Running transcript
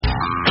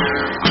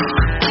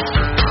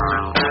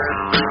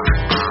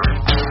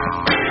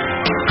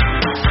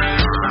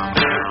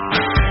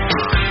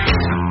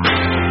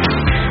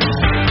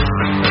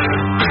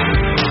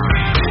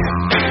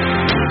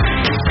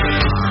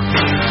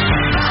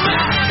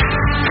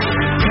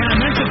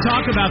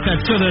talk about that.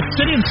 So the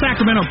city of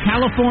Sacramento,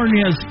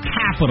 California's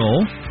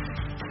capital,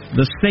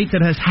 the state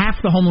that has half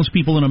the homeless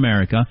people in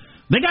America,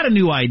 they got a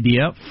new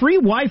idea, free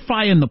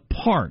Wi-Fi in the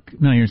park.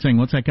 Now you're saying,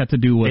 what's that got to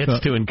do with...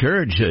 It's to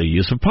encourage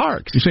use of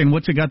parks. You're saying,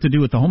 what's it got to do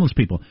with the homeless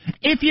people?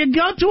 If you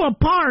go to a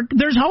park,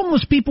 there's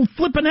homeless people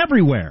flipping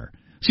everywhere.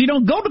 So you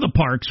don't go to the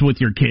parks with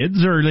your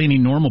kids or any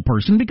normal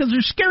person because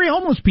there's scary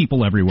homeless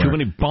people everywhere. Too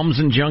many bums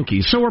and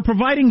junkies. So we're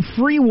providing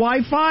free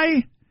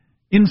Wi-Fi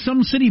in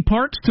some city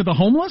parks to the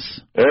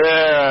homeless?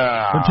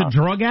 Yeah. Or to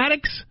drug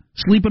addicts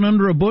sleeping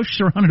under a bush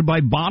surrounded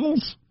by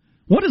bottles?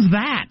 What is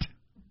that?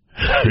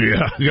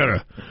 Yeah, I got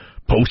to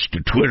post to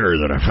Twitter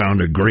that I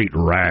found a great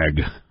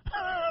rag.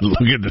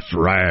 Look at this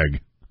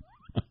rag.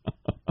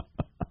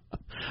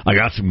 I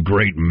got some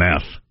great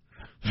meth.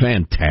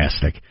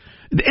 Fantastic.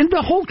 And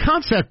the whole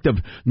concept of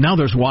now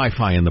there's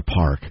Wi-Fi in the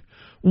park.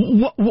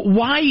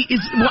 Why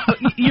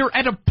you're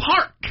at a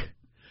park?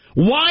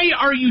 Why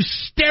are you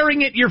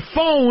staring at your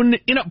phone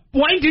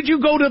why did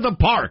you go to the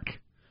park?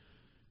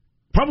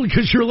 Probably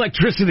because your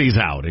electricity's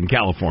out in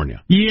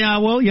California. Yeah,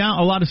 well, yeah,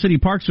 a lot of city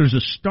parks, there's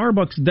a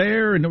Starbucks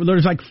there, and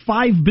there's like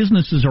 5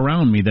 businesses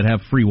around me that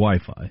have free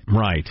Wi-Fi.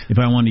 Right. If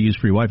I want to use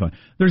free Wi-Fi.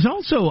 There's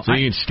also... So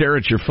you can stare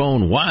at your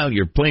phone while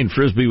you're playing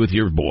Frisbee with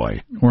your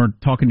boy. Or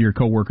talking to your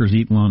coworkers,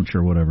 eat lunch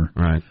or whatever.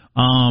 Right.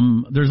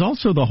 There's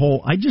also the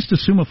whole... I just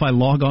assume if I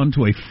log on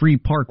to a free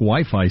park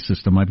Wi-Fi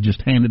system, I've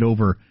just handed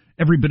over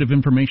every bit of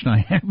information I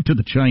have to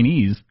the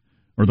Chinese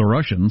or the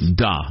Russians.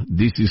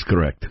 This is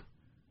correct.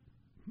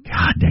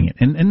 God dang it.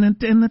 And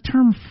the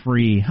term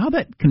free, how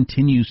that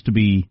continues to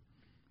be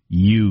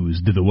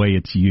used the way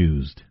it's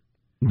used.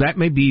 That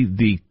may be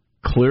the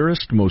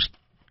clearest, most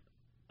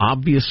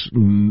obvious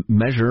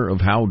measure of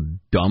how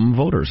dumb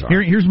voters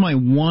are. Here's my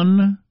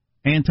one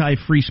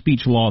anti-free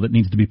speech law that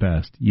needs to be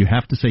passed. You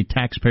have to say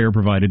taxpayer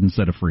provided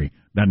instead of free.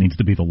 That needs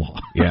to be the law.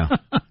 Yeah.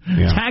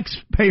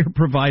 Taxpayer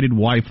provided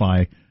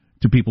Wi-Fi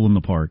to people in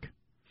the park.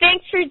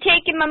 Thanks for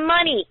taking my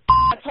money,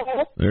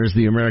 asshole. There's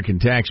the American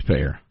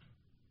taxpayer.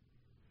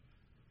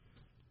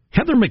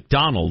 Heather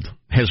McDonald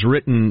has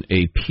written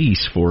a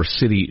piece for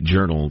City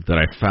Journal that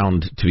I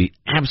found to be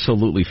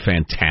absolutely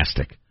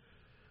fantastic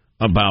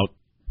about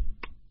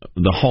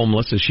the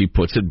homeless, as she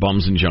puts it,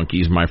 bums and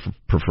junkies, my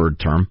preferred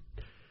term,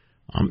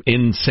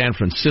 in San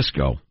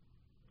Francisco.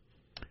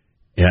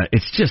 Yeah,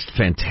 it's just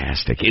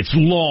fantastic. It's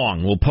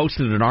long. We'll post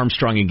it at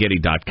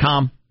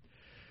ArmstrongandGetty.com.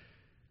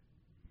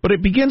 But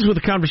it begins with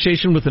a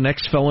conversation with an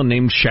ex-felon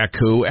named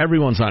Shaku.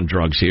 Everyone's on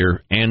drugs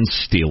here and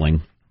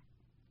stealing.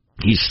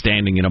 He's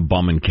standing in a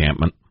bum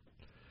encampment.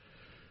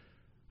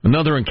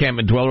 Another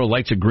encampment dweller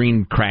lights a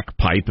green crack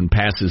pipe and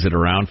passes it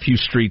around. A few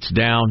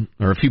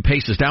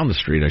paces down the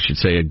street, I should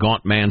say, a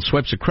gaunt man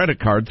swipes a credit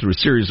card through a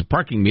series of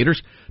parking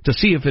meters to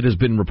see if it has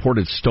been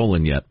reported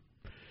stolen yet.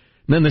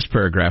 And then this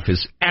paragraph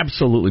is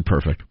absolutely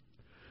perfect.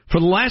 For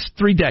the last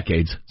 3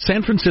 decades,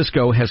 San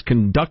Francisco has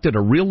conducted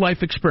a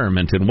real-life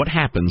experiment in what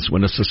happens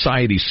when a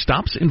society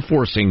stops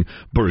enforcing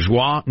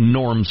bourgeois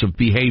norms of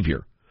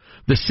behavior.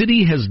 The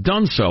city has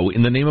done so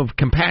in the name of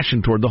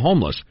compassion toward the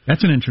homeless.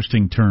 That's an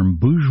interesting term,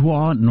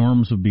 bourgeois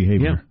norms of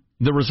behavior.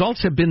 Yeah. The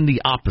results have been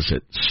the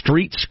opposite.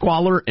 Street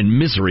squalor and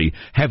misery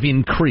have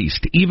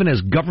increased, even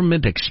as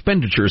government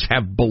expenditures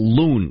have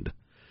ballooned.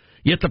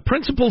 Yet the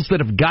principles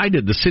that have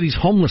guided the city's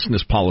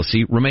homelessness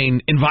policy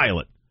remain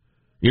inviolate.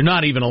 You're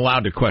not even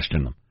allowed to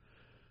question them.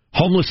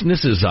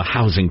 Homelessness is a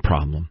housing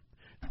problem.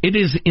 It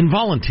is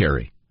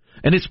involuntary,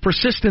 and its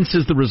persistence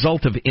is the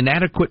result of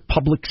inadequate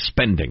public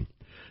spending.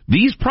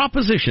 These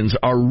propositions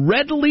are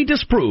readily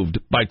disproved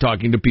by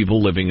talking to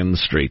people living in the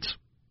streets.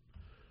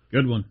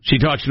 Good one. She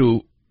talks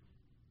to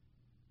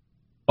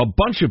a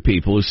bunch of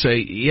people who say,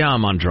 yeah,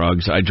 I'm on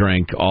drugs, I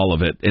drank all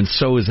of it, and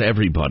so is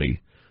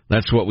everybody.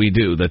 That's what we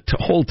do. The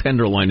whole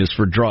Tenderloin is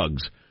for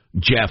drugs,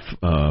 Jeff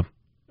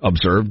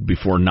observed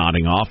before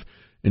nodding off.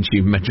 And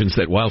she mentions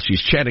that while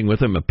she's chatting with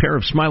him, a pair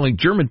of smiling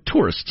German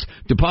tourists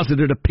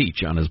deposited a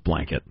peach on his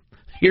blanket.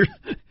 Here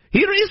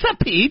is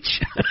a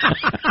peach.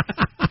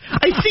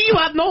 I see you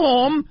have no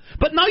home,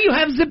 but now you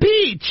have the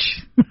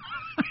peach.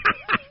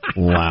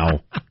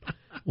 Wow.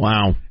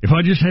 If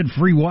I just had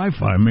free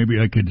Wi-Fi, maybe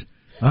I could,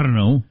 I don't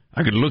know.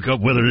 I could look up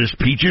whether this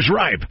peach is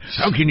ripe.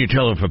 How can you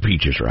tell if a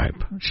peach is ripe?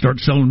 Start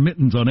selling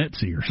mittens on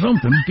Etsy or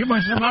something. Get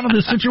myself out of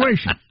this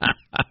situation.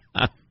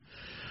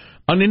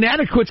 An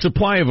inadequate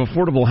supply of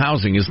affordable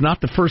housing is not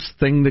the first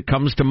thing that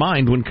comes to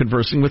mind when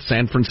conversing with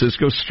San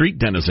Francisco street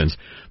denizens.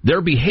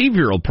 Their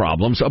behavioral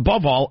problems,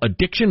 above all,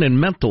 addiction and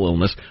mental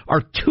illness,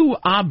 are too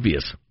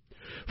obvious.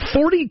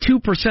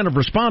 42% of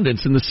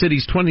respondents in the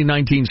city's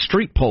 2019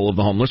 street poll of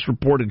the homeless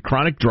reported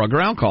chronic drug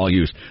or alcohol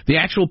use. The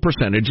actual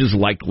percentage is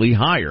likely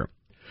higher.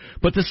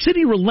 But the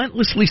city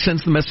relentlessly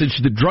sends the message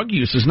that drug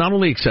use is not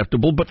only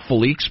acceptable, but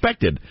fully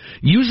expected.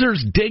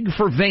 Users dig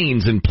for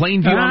veins in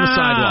plain view on the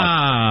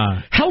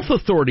sidewalk. Health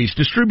authorities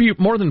distribute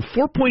more than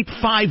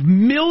 4.5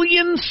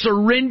 million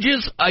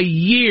syringes a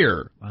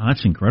year. Wow,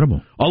 that's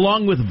incredible.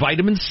 Along with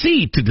vitamin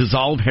C to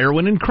dissolve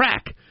heroin and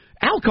crack,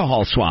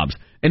 alcohol swabs,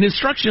 and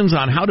instructions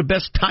on how to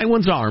best tie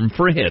one's arm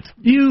for a hit.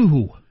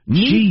 Ew.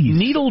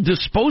 Needle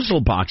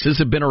disposal boxes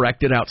have been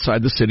erected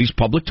outside the city's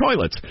public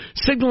toilets,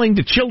 signaling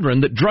to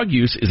children that drug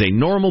use is a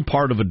normal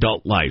part of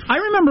adult life. I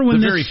remember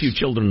when very few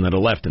children that are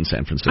left in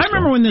San Francisco. I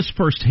remember when this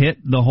first hit,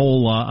 the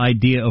whole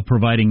idea of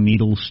providing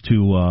needles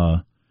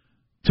to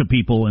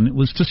people, and it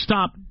was to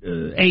stop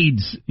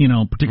AIDS,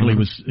 particularly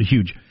was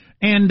huge.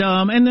 And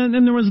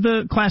then there was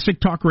the classic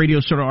talk radio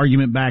sort of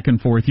argument back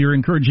and forth. You're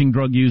encouraging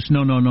drug use.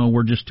 No,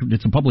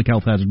 it's a public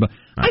health hazard. But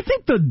I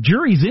think the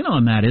jury's in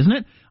on that, isn't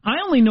it?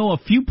 I only know a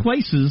few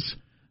places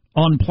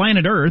on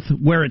planet Earth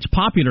where it's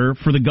popular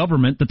for the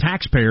government, the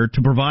taxpayer,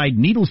 to provide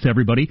needles to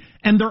everybody,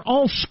 and they're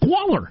all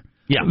squalor.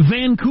 Yeah.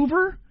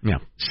 Vancouver,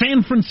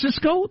 San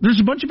Francisco. There's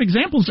a bunch of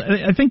examples.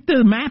 I think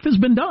the math has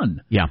been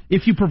done. Yeah.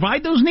 If you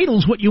provide those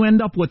needles, what you end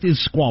up with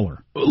is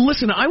squalor.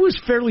 Listen, I was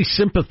fairly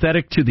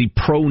sympathetic to the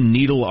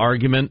pro-needle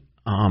argument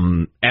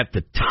at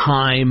the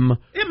time.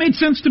 It made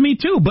sense to me,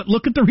 too, but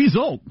look at the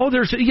result. Oh,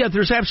 there's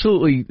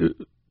absolutely,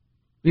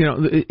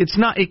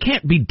 it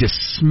can't be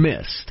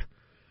dismissed.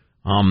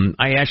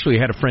 I actually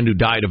had a friend who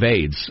died of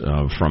AIDS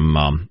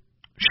from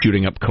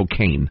shooting up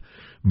cocaine.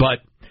 But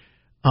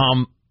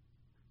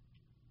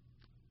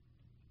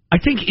I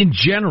think in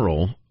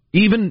general,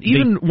 even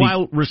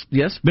while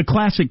yes, the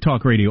classic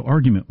talk radio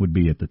argument would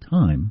be at the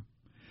time,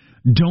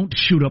 don't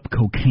shoot up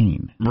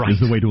cocaine is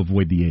the way to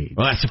avoid the AIDS.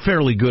 Well, that's a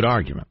fairly good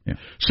argument. Yeah.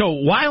 So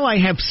while I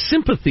have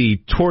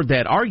sympathy toward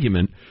that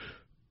argument,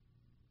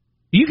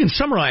 you can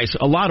summarize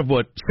a lot of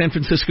what San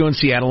Francisco and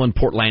Seattle and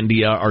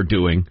Portlandia are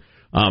doing,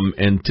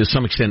 and to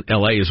some extent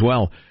L.A. as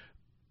well.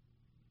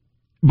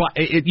 But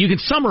you can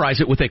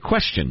summarize it with a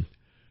question: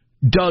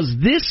 does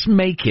this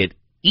make it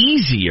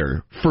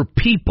easier for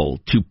people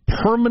to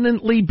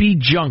permanently be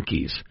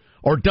junkies,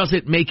 or does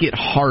it make it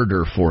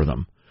harder for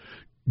them?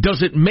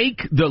 Does it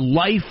make the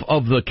life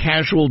of the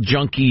casual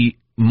junkie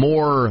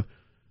more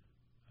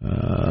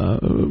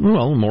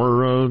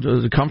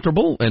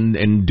comfortable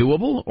and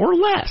doable, or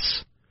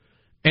less?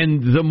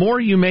 And the more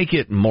you make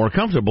it more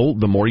comfortable,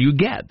 the more you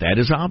get. That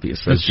is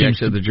obvious. That's Jack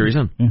said, the jury's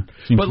in. Yeah,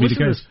 but listen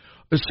to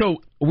this.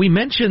 So we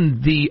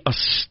mentioned the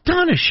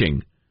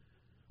astonishing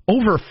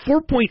over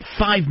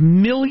 4.5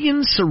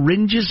 million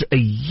syringes a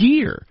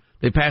year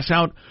they pass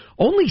out.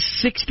 Only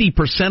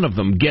 60% of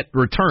them get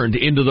returned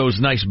into those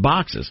nice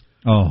boxes.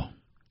 Oh.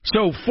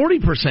 So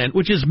 40%,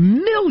 which is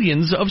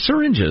millions of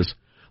syringes,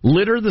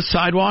 litter the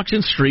sidewalks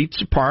and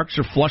streets, parks,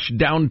 or flush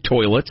down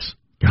toilets.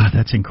 God,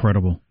 that's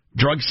incredible.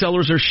 Drug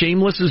sellers are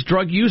shameless as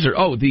drug users.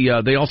 Oh,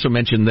 they also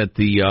mentioned that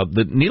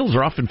the needles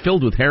are often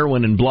filled with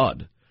heroin and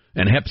blood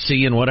and Hep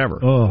C and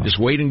whatever, just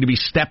waiting to be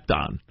stepped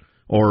on.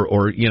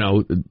 Or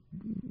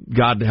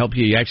God help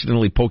you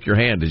accidentally poke your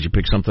hand as you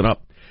pick something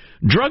up.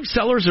 Drug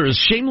sellers are as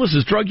shameless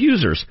as drug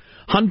users.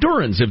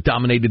 Hondurans have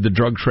dominated the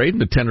drug trade in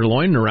the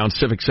Tenderloin around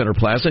Civic Center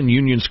Plaza and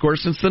Union Square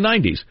since the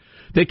 90s.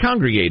 They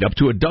congregate up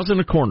to a dozen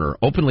a corner,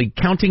 openly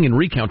counting and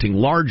recounting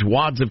large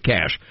wads of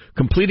cash,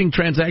 completing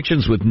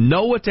transactions with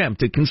no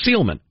attempt at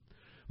concealment.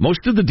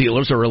 Most of the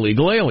dealers are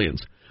illegal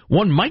aliens.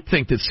 One might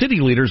think that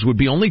city leaders would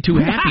be only too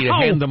happy to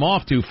hand them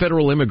off to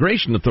federal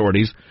immigration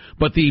authorities,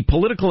 but the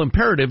political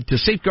imperative to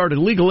safeguard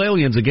illegal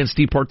aliens against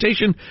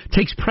deportation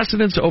takes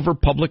precedence over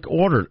public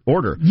order.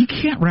 You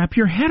can't wrap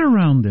your head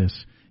around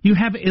this. You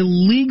have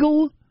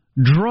illegal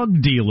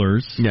drug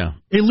dealers,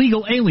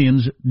 illegal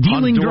aliens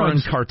dealing Honduran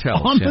drugs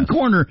cartels, on the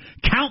corner,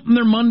 counting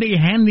their Monday,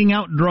 handing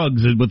out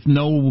drugs with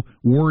no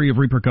worry of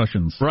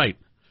repercussions. Right.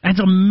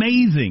 That's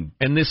amazing.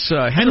 And this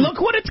and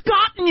look what it's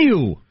gotten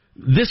you.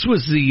 This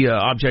was the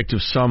object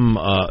of some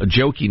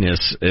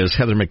jokiness as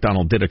Heather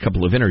McDonald did a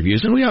couple of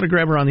interviews, and we ought to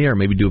grab her on the air,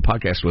 maybe do a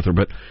podcast with her.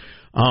 But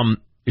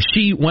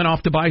she went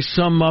off to buy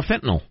some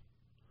fentanyl.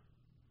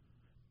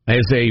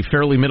 As a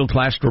fairly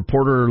middle-class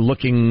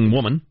reporter-looking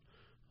woman,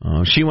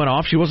 she went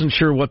off. She wasn't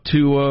sure what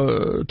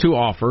to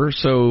offer,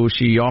 so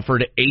she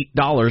offered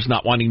 $8,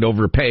 not wanting to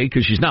overpay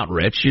because she's not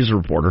rich. She's a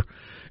reporter,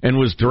 and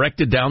was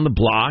directed down the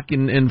block,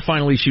 and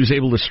finally she was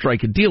able to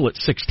strike a deal at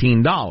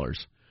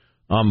 $16.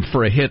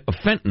 For a hit of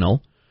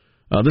fentanyl.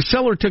 The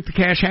seller took the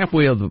cash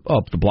halfway up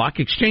the block,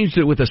 exchanged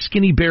it with a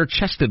skinny,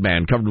 bare-chested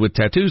man covered with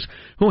tattoos,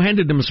 who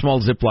handed him a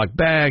small Ziploc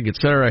bag,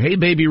 etc. Hey,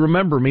 baby,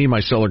 remember me, my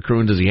seller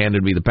crooned as he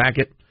handed me the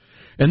packet.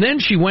 And then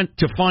she went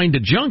to find a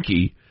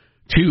junkie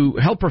to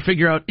help her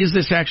figure out, is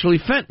this actually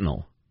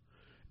fentanyl?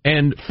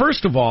 And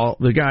first of all,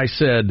 the guy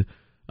said,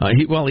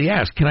 he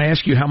asked, can I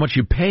ask you how much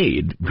you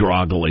paid,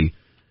 groggily?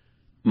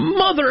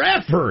 Mother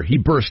effer, he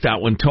burst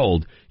out when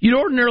told. You'd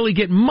ordinarily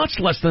get much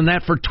less than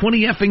that for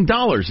 $20 effing.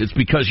 It's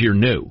because you're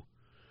new.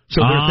 So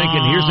they're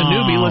thinking, here's a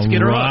newbie, let's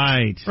get her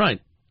hooked. Right.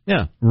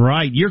 Yeah.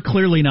 Right. You're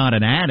clearly not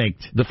an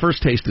addict. The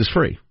first taste is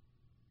free.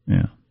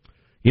 Yeah.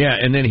 Yeah,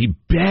 and then he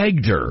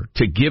begged her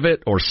to give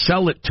it or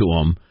sell it to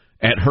him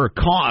at her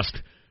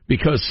cost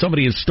because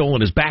somebody had stolen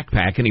his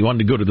backpack and he wanted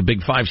to go to the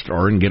Big Five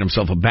store and get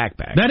himself a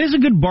backpack. That is a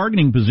good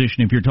bargaining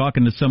position if you're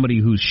talking to somebody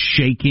who's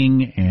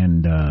shaking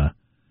and dying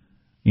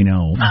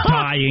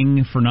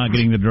for not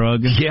getting the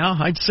drug. Yeah,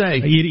 I'd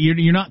say.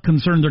 You're not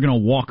concerned they're going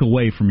to walk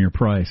away from your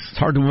price. It's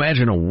hard to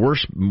imagine a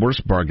worse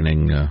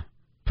bargaining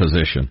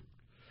position.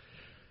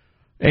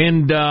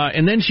 And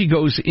then she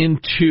goes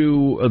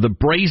into the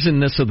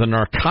brazenness of the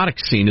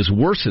narcotics scene has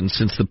worsened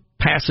since the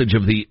passage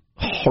of the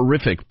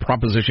horrific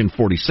Proposition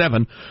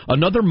 47,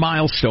 another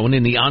milestone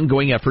in the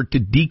ongoing effort to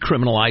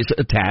decriminalize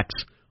attacks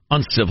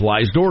on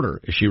civilized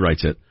order, as she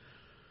writes it.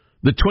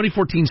 The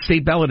 2014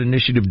 state ballot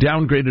initiative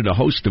downgraded a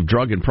host of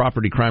drug and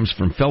property crimes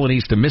from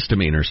felonies to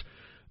misdemeanors.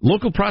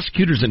 Local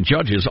prosecutors and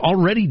judges,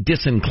 already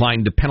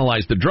disinclined to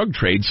penalize the drug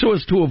trade so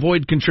as to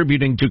avoid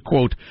contributing to,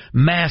 quote,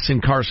 mass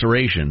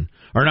incarceration,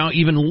 are now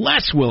even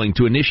less willing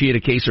to initiate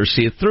a case or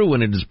see it through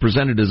when it is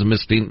presented as a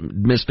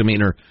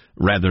misdemeanor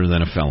rather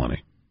than a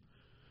felony.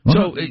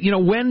 So,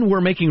 when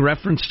we're making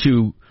reference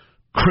to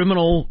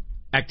criminal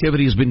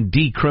activity has been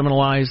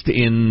decriminalized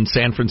in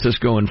San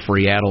Francisco and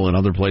Seattle and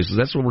other places,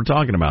 that's what we're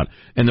talking about.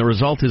 And the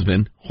result has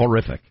been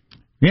horrific.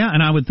 Yeah,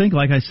 and I would think,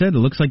 like I said, it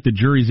looks like the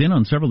jury's in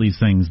on several of these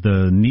things.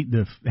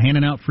 The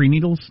handing out free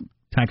needles,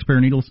 taxpayer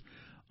needles,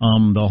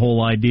 the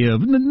whole idea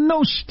of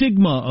no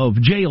stigma of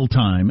jail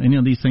time,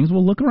 and these things.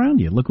 Well, look around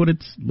you. Look what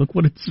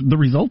the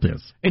result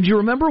is. And do you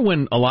remember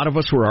when a lot of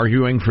us were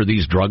arguing for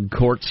these drug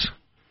courts,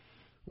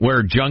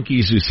 where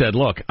junkies who said,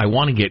 "Look, I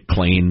want to get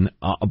clean.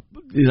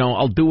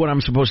 I'll do what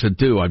I'm supposed to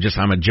do.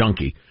 I'm a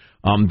junkie."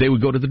 They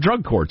would go to the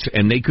drug courts,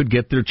 and they could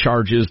get their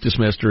charges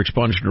dismissed or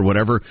expunged or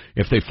whatever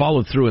if they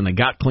followed through and they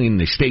got clean,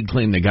 they stayed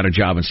clean, they got a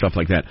job and stuff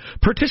like that.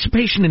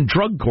 Participation in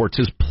drug courts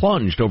has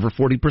plunged over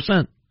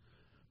 40%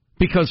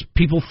 because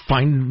people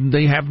find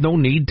they have no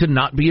need to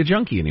not be a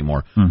junkie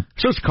anymore.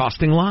 So it's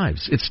costing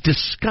lives. It's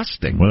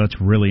disgusting. Well, that's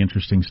really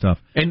interesting stuff.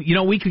 And,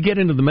 we could get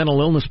into the mental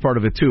illness part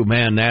of it, too.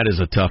 Man, that is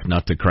a tough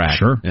nut to crack.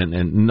 Sure.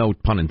 And no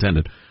pun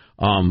intended.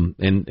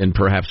 And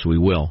perhaps we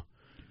will.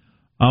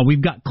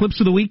 We've got clips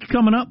of the week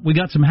coming up. We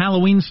got some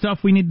Halloween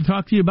stuff we need to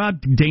talk to you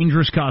about.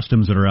 Dangerous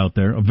costumes that are out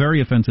there. A very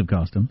offensive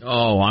costume.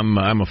 Oh,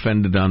 I'm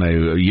offended on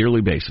a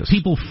yearly basis.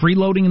 People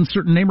freeloading in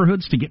certain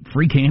neighborhoods to get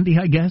free candy,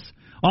 I guess.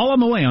 All on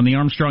the way on the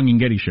Armstrong and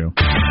Getty Show.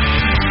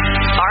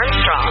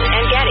 Armstrong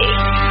and Getty.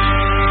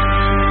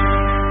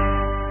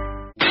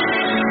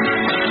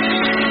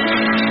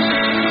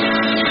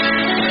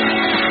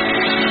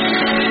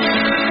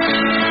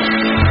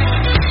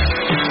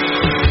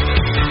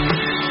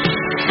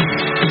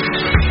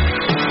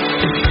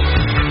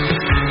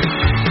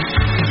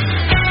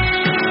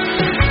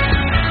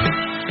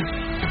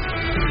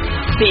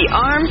 The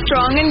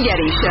Armstrong and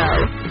Getty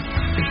Show.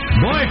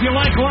 Boy, if you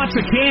like lots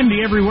of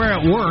candy everywhere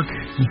at work,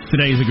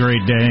 today's a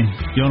great day.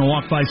 If you want to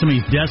walk by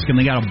somebody's desk and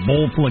they got a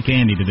bowl full of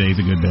candy, today's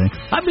a good day.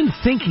 I've been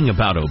thinking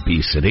about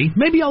obesity.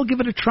 Maybe I'll give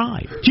it a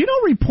try. Do you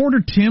know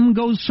reporter Tim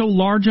goes so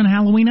large on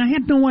Halloween? I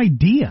had no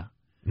idea.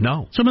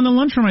 No. So I'm in the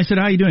lunchroom. I said,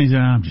 "How you doing?" He said,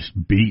 "I'm just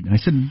beat." I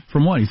said,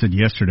 "From what?" He said,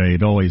 "Yesterday.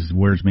 It always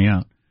wears me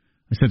out."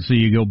 I said, "So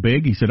you go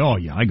big?" He said, "Oh,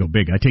 yeah, I go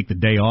big. I take the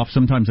day off.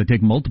 Sometimes I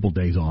take multiple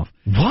days off."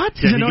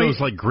 What? Yeah, he goes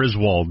like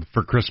Griswold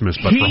for Christmas,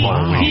 but for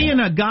Halloween. He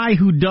and a guy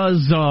who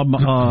does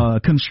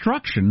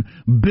construction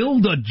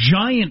build a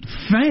giant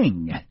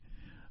thing,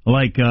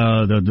 like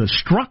the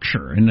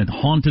structure, and it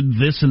haunted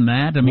this and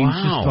that. I mean, It's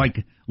just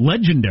like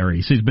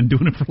legendary. So he's been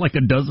doing it for like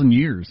a dozen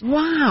years.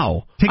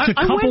 Wow. Takes a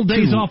couple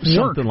days off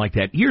work. Something like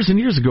that. Years and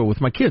years ago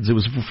with my kids. It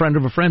was a friend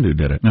of a friend who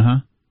did it. Uh-huh.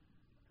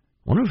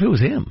 Wonder if it was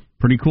him.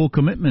 Pretty cool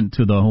commitment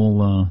to the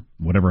whole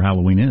whatever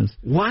Halloween is.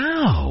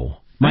 Wow.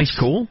 That's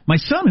cool. My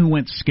son, who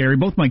went scary,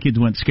 both my kids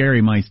went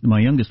scary. My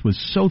youngest was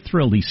so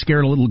thrilled. He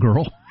scared a little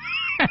girl.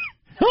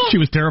 She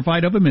was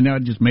terrified of him, and now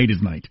it just made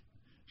his night.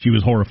 She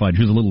was horrified.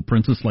 She was a little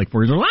princess, like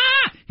 4 years old.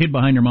 Hid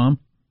behind her mom.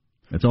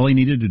 That's all he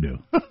needed to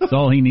do. That's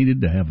all he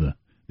needed to have the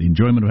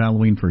enjoyment of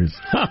Halloween for his...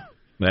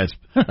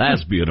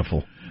 That's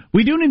beautiful.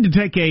 We do need to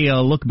take a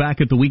look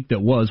back at the week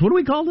that was. What do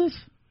we call this?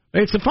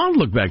 It's a fun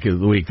look back at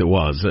the week that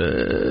was.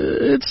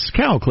 It's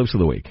Cal Clips of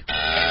the Week.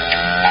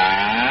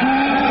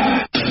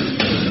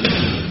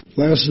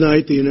 Last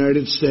night, the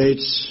United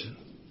States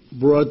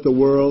brought the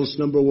world's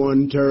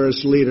 #1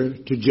 terrorist leader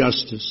to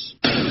justice.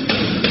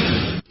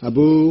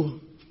 Abu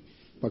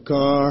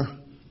Bakr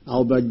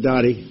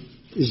al-Baghdadi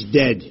is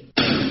dead.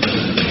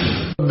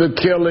 The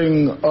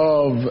killing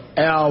of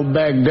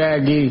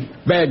al-Baghdadi,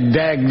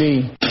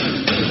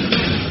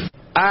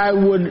 I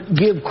would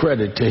give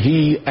credit to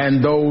he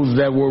and those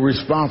that were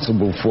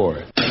responsible for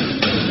it.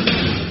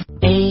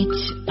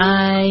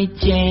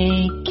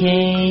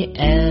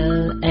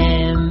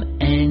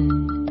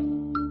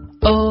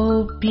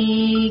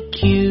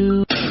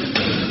 HIJKLMNOPQ.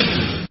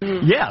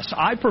 Yes,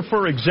 I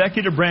prefer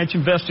executive branch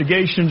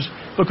investigations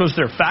because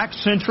they're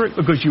fact-centric,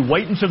 because you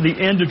wait until the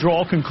end to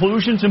draw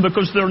conclusions, and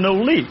because there are no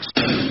leaks.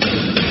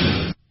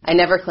 I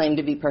never claimed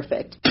to be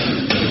perfect.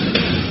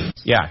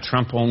 Yeah,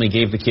 Trump only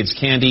gave the kids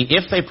candy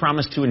if they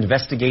promised to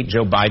investigate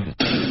Joe Biden.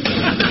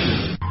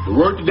 The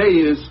word today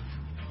is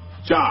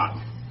job.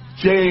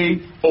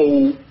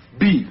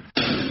 J-O-B.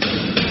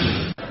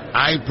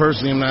 I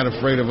personally am not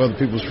afraid of other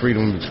people's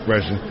freedom of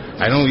expression.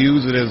 I don't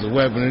use it as a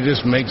weapon. It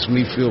just makes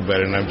me feel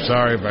better, and I'm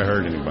sorry if I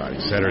hurt anybody,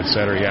 et cetera,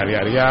 yada,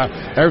 yada, yada.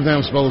 Everything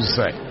I'm supposed to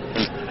say.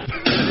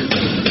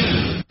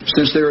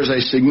 Since there is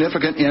a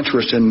significant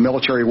interest in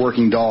military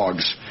working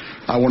dogs,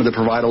 I wanted to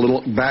provide a little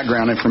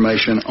background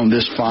information on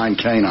this fine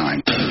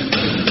canine.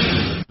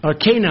 A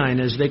canine,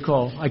 as I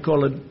call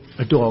it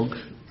a dog.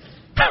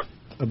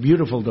 A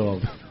beautiful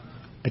dog.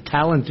 A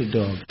talented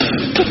dog.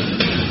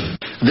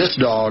 This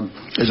dog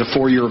is a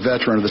 4-year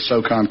veteran of the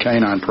SOCOM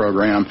Canine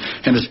program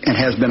and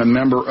has been a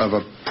member of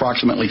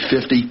approximately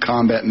 50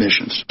 combat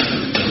missions.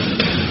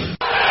 The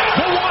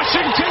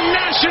Washington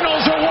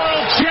Nationals are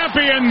world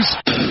champions.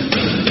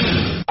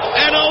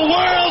 And a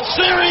World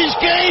Series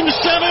Game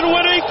 7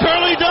 winning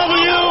Curly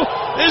W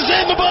is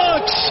in the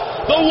books.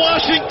 The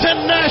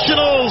Washington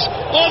Nationals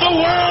are the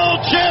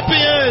world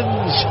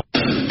champions.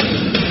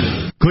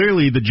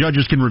 Clearly, the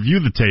judges can review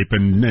the tape,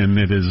 and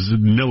it is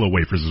Nilla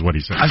wafers, is what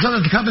he said. I saw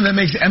that the company that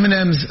makes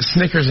M&M's,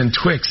 Snickers, and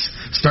Twix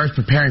starts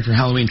preparing for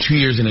Halloween 2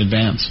 years in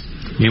advance.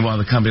 Meanwhile,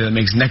 the company that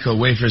makes Necco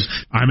wafers...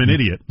 I'm an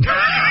idiot.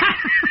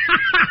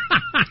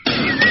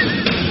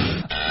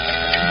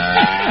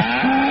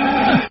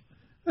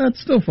 That's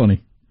still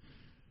funny.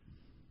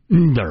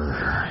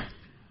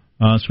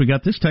 So we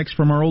got this text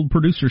from our old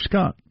producer,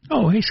 Scott.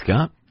 Oh, hey,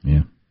 Scott.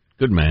 Yeah.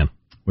 Good man.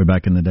 Way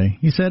back in the day.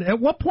 He said, at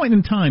what point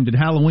in time did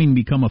Halloween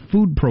become a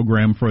food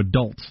program for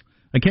adults?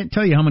 I can't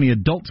tell you how many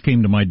adults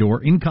came to my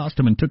door in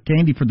costume and took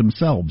candy for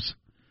themselves.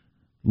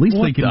 The least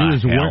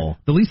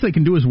they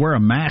can do is wear a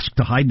mask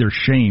to hide their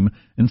shame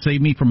and save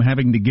me from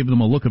having to give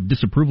them a look of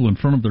disapproval in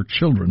front of their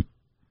children.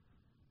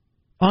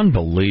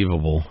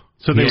 Unbelievable.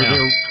 So they were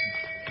there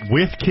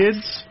with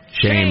kids?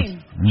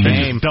 Shame.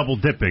 Double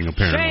dipping,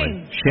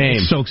 apparently.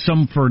 Shame. So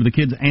some for the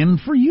kids and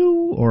for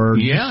you? Or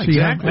yeah,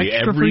 exactly.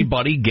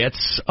 Everybody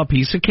gets a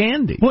piece of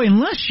candy. Well,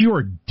 unless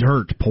you're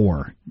dirt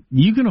poor,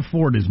 you can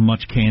afford as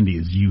much candy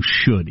as you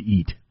should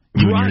eat.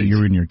 Right.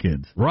 You and your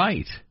kids.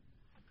 Right.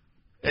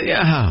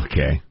 Yeah,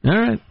 okay.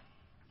 All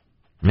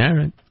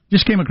right.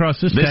 Just came across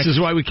this text. This is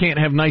why we can't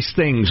have nice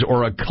things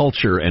or a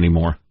culture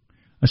anymore.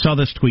 I saw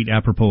this tweet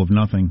apropos of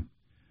nothing.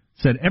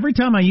 Said, every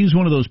time I use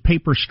one of those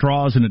paper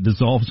straws and it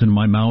dissolves in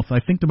my mouth,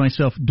 I think to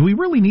myself, do we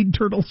really need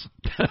turtles?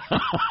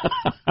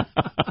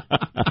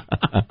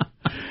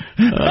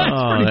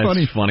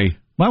 That's funny.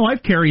 My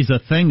wife carries a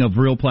thing of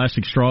real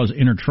plastic straws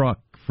in her truck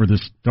for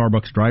this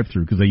Starbucks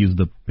drive-thru because they use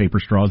the paper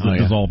straws that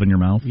dissolve in your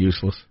mouth.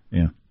 Useless.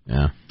 Yeah.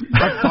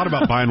 I thought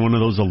about buying one of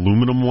those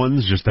aluminum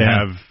ones just to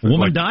have... A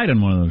woman died on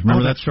one of those.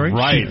 Remember that story?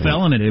 Right. She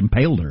fell and it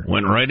impaled her.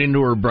 Went right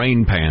into her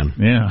brain pan.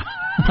 Yeah.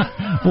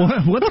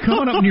 What's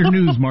coming up in your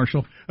news,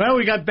 Marshall? Well,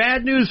 we got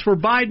bad news for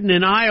Biden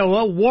in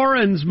Iowa.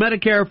 Warren's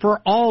Medicare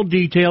for All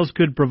details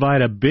could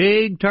provide a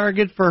big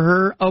target for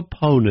her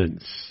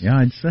opponents. Yeah,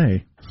 I'd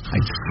say.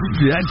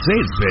 I'd say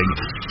it's big.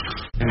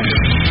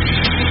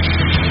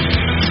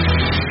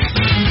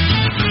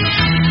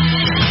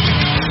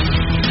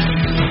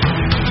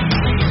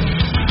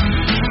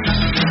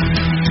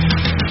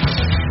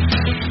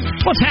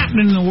 What's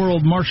happening in the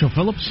world, Marshall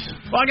Phillips?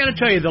 Well, I got to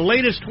tell you, the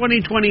latest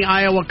 2020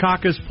 Iowa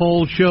caucus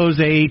poll shows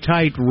a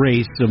tight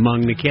race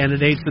among the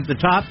candidates at the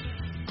top.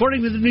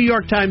 According to the New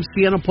York Times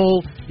Siena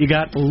poll, you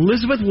got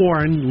Elizabeth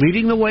Warren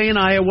leading the way in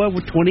Iowa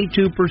with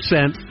 22%.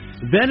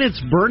 Then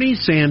it's Bernie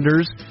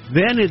Sanders.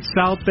 Then it's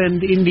South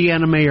Bend,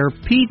 Indiana Mayor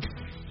Pete.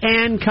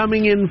 And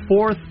coming in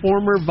fourth,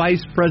 former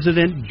Vice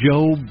President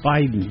Joe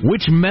Biden.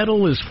 Which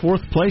medal is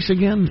fourth place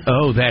again?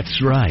 Oh,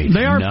 that's right.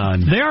 They are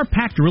None. They are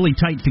packed really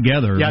tight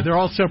together. Yeah, they're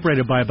all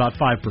separated by about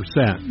 5%.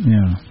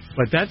 Yeah.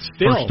 But that's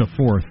still... First to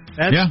fourth.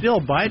 That's still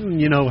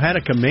Biden, had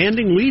a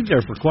commanding lead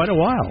there for quite a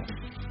while.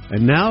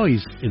 And now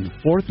he's in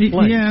fourth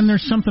place. Yeah, and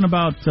there's something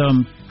about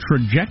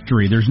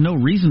trajectory. There's no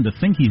reason to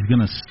think he's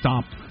going to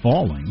stop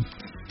falling.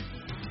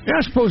 Yeah,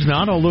 I suppose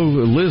not, although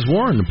Liz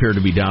Warren appeared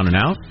to be down and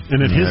out.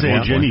 And at his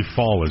age, any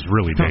fall is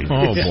really dangerous.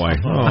 Oh, boy.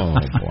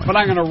 But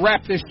I'm going to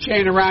wrap this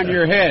chain around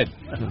your head.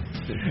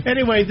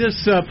 Anyway,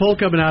 this poll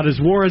coming out as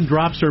Warren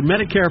drops her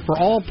Medicare for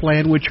All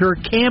plan, which her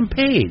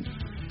campaign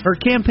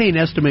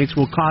estimates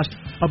will cost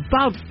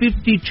about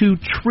 $52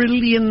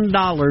 trillion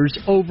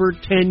over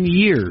 10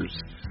 years,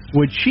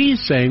 which she's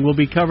saying will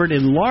be covered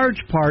in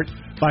large part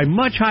by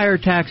much higher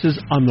taxes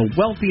on the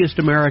wealthiest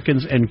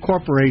Americans and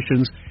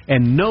corporations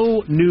and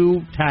no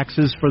new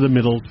taxes for the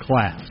middle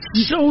class.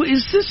 So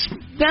is this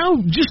now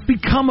just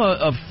become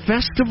a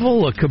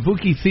festival, a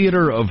kabuki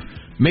theater of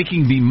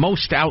making the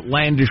most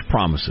outlandish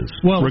promises,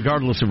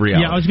 regardless of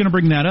reality? Yeah, I was going to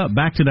bring that up.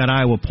 Back to that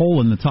Iowa poll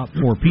in the top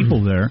four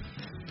people there.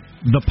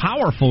 The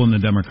powerful in the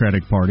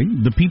Democratic Party,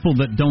 the people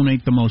that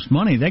donate the most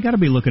money, they got to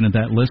be looking at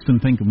that list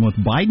and thinking, with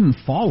Biden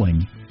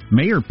falling,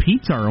 Mayor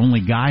Pete's our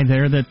only guy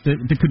there that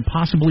could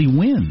possibly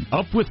win.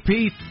 Up with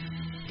Pete.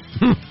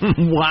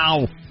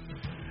 Wow.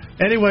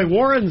 Anyway,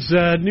 Warren's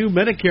new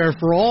Medicare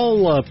for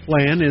All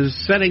plan is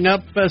setting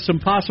up some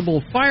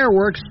possible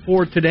fireworks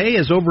for today,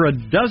 as over a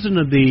dozen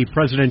of the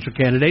presidential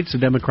candidates, the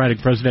Democratic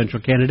presidential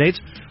candidates,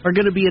 are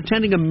going to be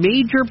attending a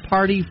major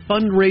party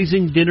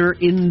fundraising dinner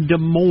in Des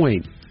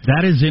Moines.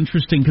 That is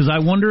interesting, because I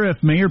wonder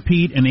if Mayor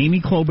Pete and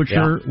Amy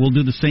Klobuchar will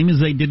do the same as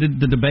they did at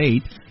the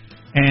debate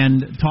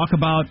and talk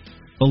about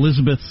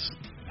Elizabeth's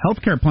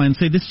healthcare plan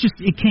say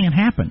it can't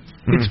happen.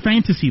 It's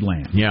fantasy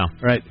land. Yeah.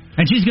 Right.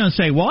 And she's going to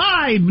say, well,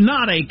 I'm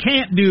not a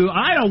can't do.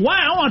 I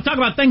want to talk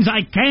about things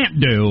I can't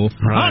do.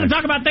 Right. I want to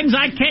talk about things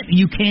I can't.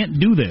 You can't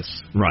do this.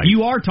 Right.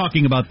 You are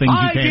talking about things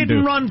you can't do. I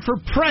didn't run for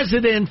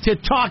president to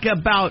talk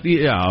about...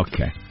 Yeah,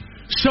 okay.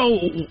 So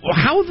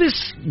how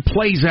this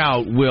plays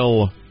out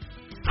will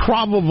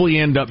probably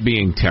end up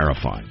being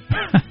terrifying.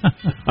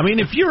 I mean,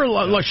 if you're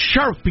a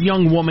sharp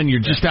young woman, you're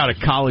just out of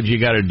college, you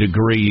got a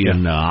degree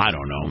in, I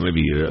don't know,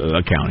 maybe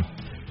accounting.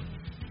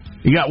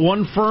 You got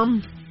one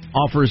firm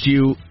offers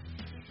you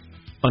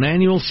an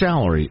annual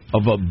salary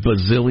of $1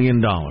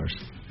 bazillion.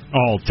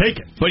 I'll take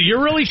it. But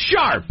you're really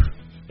sharp.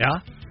 Yeah.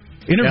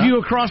 Interview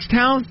across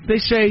town, they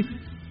say,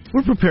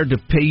 we're prepared to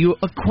pay you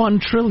 $1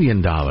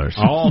 quadrillion.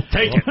 I'll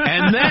take it.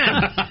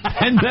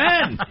 And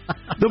then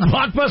the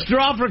blockbuster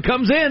offer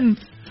comes in.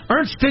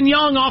 Ernst &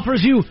 Young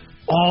offers you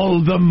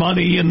all the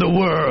money in the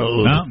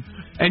world. No.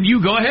 And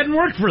you go ahead and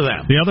work for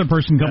them. The other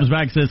person comes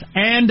back and says,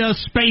 and a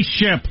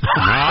spaceship.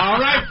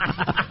 All right.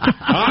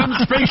 I'm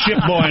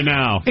spaceship boy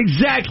now.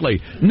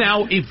 Exactly.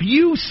 Now, if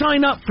you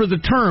sign up for the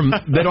term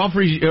that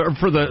offers you, or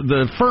for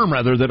the firm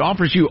rather, that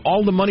offers you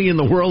all the money in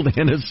the world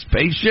and a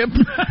spaceship,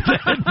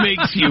 that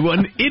makes you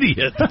an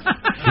idiot.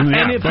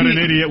 Yeah, but an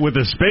idiot with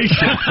a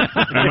spaceship.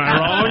 Am I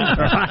wrong?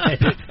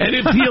 Right. And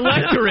if the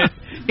electorate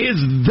is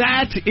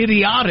that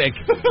idiotic,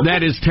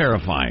 that is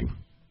terrifying.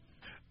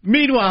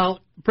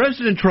 Meanwhile,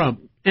 President Trump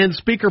and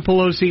Speaker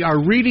Pelosi are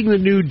reading the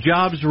new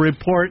jobs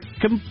report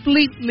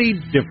completely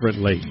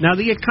differently. Now,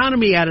 the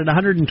economy added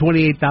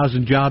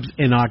 128,000 jobs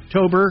in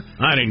October.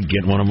 I didn't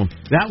get one of them.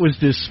 That was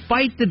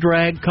despite the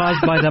drag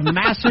caused by the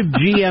massive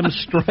GM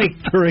strike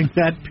during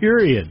that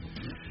period.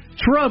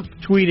 Trump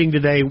tweeting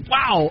today,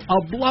 wow,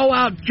 a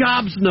blowout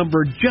jobs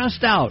number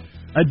just out.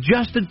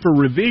 Adjusted for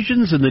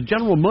revisions in the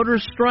General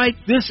Motors strike,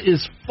 this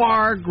is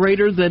far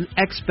greater than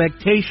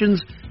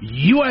expectations.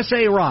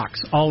 USA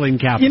rocks, all in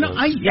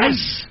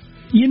capitals.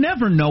 You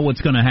never know what's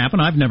going to happen.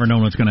 I've never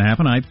known what's going to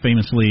happen. I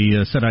famously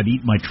said I'd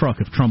eat my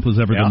truck if Trump was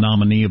ever the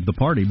nominee of the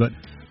party. But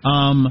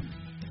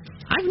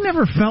I've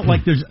never felt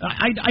like there's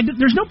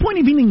no point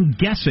of even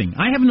guessing.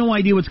 I have no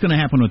idea what's going to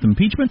happen with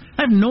impeachment.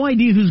 I have no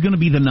idea who's going to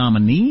be the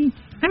nominee.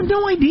 I have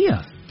no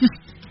idea.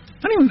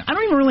 I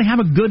don't even really have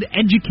a good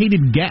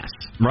educated guess.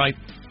 Right.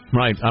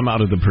 I'm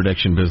out of the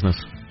prediction business.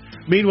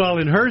 Meanwhile,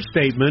 in her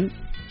statement,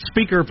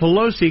 Speaker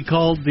Pelosi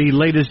called the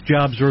latest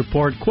jobs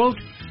report, quote,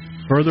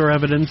 further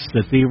evidence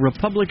that the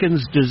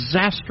Republicans'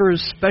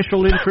 disastrous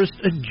special interest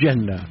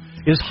agenda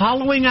is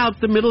hollowing out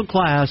the middle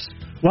class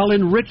while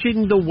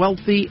enriching the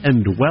wealthy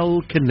and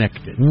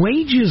well-connected.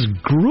 Wages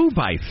grew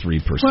by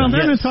 3%. Well,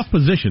 they're in a tough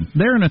position.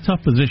 They're in a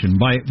tough position.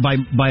 By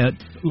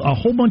a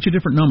whole bunch of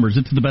different numbers,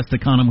 it's the best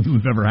economy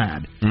we've ever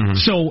had. Mm-hmm.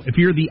 So if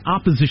you're the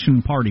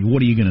opposition party,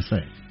 what are you going to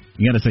say?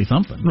 You got to say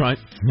something. Right.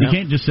 You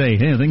can't just say,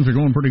 hey, things are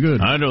going pretty good.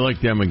 I don't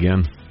like them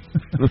again.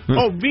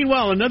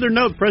 Meanwhile, another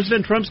note,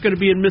 President Trump's going to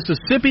be in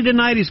Mississippi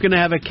tonight. He's going to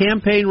have a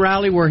campaign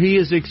rally where he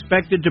is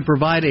expected to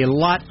provide a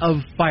lot of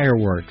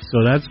fireworks.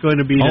 So that's going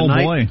to be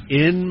tonight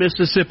in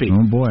Mississippi.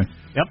 Oh, boy.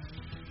 Yep.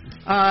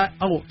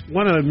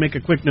 Want to make a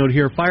quick note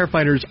here.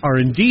 Firefighters are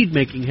indeed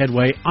making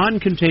headway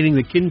on containing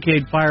the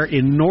Kincade fire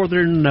in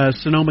northern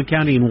Sonoma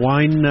County in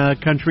wine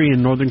country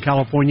in Northern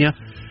California.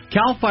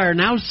 CAL FIRE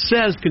now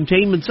says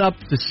containment's up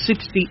to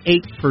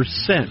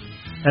 68%.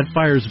 That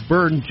fire's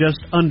burned just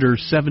under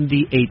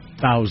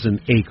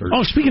 78,000 acres.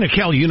 Oh, speaking of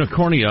Cal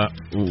Unicornia,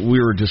 we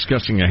were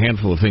discussing a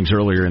handful of things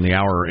earlier in the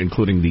hour,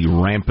 including the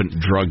rampant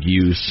drug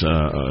use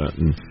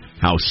and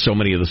how so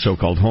many of the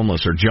so-called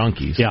homeless are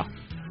junkies. Yeah.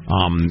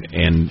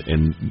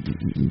 And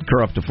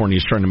Corruptifornia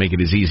is trying to make it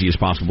as easy as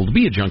possible to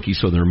be a junkie,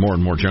 so there are more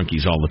and more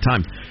junkies all the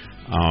time.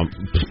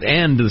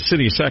 And the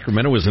city of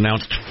Sacramento has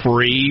announced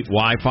free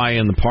Wi-Fi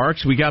in the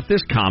parks. We got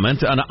this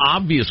comment, an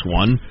obvious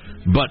one,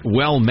 but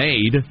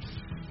well-made.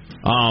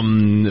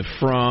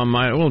 From,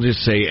 we'll just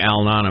say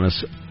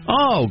Anonymous.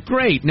 Oh,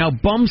 great. Now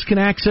bums can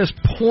access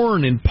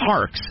porn in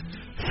parks.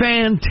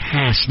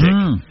 Fantastic.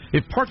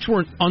 If parks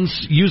weren't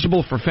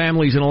unusable for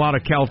families in a lot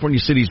of California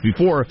cities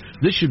before,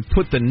 this should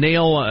put the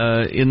nail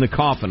in the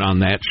coffin on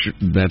that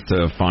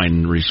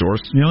fine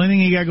resource. The only thing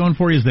you got going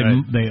for you is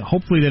they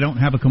hopefully they don't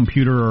have a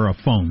computer or a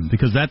phone,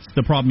 because that's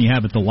the problem you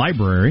have at the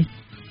library,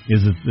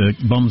 is that the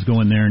bums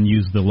go in there and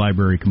use the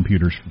library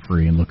computers for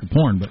free and look at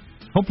porn, but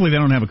hopefully they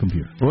don't have a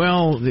computer.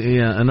 Well,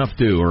 yeah, enough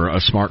do, or a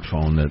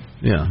smartphone that,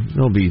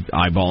 they'll be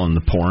eyeballing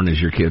the porn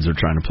as your kids are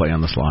trying to play on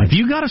the slide. If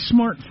you got a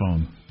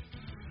smartphone,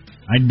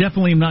 I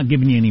definitely am not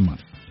giving you any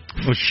money.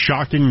 A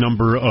shocking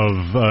number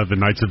of the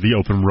Knights of the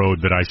Open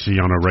Road that I see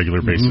on a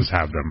regular basis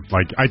have them.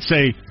 Like, I'd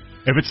say,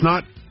 if it's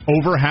not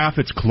over half,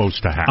 it's close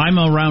to half. I'm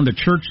around a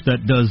church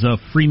that does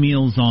free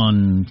meals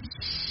on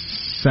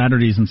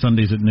Saturdays and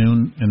Sundays at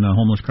noon, and the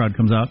homeless crowd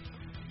comes out.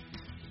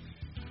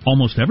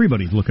 Almost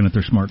everybody's looking at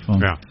their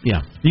smartphone.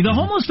 Yeah. The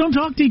homeless don't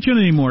talk to each other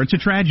anymore. It's a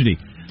tragedy.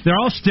 They're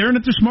all staring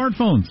at their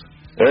smartphones.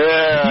 It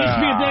used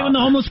to be a day when the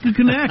homeless could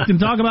connect and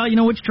talk about,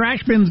 which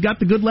trash bin's got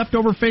the good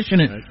leftover fish in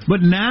it.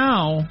 But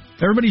now,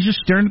 everybody's just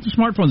staring at the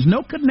smartphones.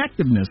 No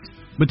connectiveness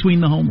between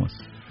the homeless.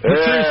 But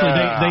seriously,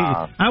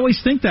 I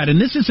always think that, and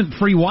this isn't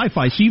free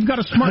Wi-Fi, so you've got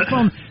a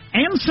smartphone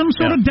and some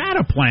sort of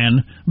data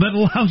plan that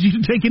allows you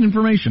to take in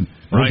information.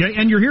 Right. Okay,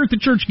 and you're here at the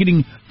church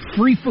getting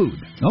free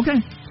food.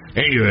 Okay.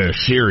 Hey,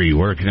 Siri,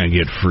 where can I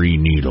get free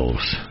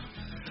needles?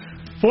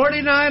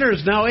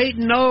 49ers now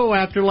 8-0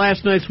 after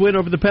last night's win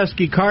over the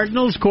pesky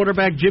Cardinals.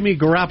 Quarterback Jimmy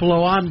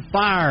Garoppolo on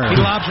fire. He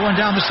lobs one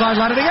down the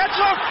sideline of the end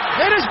zone.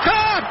 It is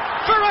caught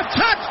for a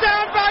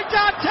touchdown by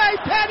Dante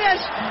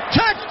Pettis.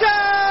 Touchdown,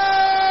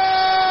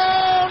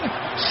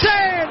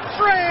 San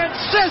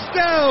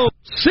Francisco.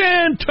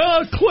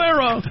 Santa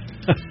Clara.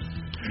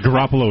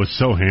 Garoppolo is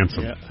so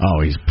handsome. Yeah.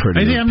 Oh, he's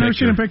pretty. I've never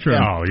seen a picture of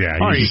him. Oh, yeah.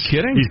 Are you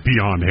kidding? He's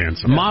beyond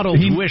handsome. Models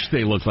wish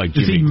they looked like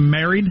Jimmy. Is he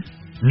married?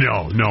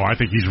 No, I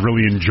think he's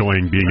really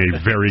enjoying being a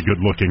very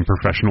good-looking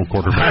professional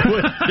quarterback.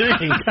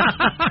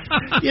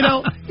 You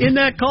know, in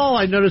that call,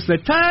 I noticed the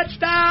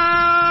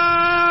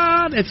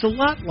touchdown. It's a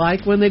lot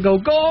like when they go,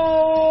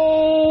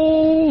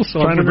 goal. So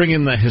trying to bring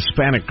in the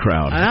Hispanic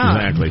crowd.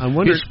 Exactly.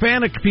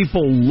 Hispanic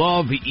people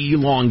love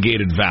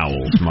elongated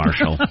vowels,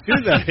 Marshall. Do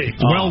they?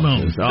 Well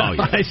known. Oh,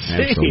 yeah. I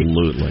see.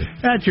 Absolutely.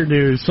 That's your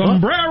news.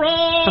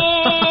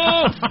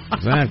 Sombrero!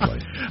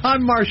 Exactly.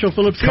 I'm Marshall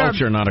Phillips.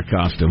 Culture, not a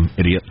costume,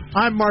 idiot.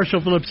 I'm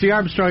Marshall Phillips, the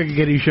Armstrong and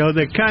Getty Show,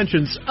 the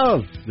conscience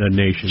of the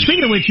nation.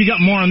 Speaking of which, you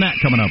got more on that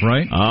coming up,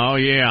 right? Oh,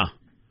 yeah.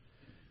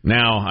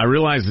 Now, I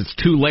realize it's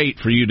too late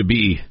for you to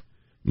be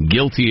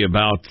guilty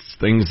about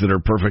things that are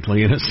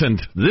perfectly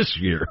innocent this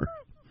year.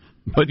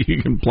 But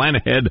you can plan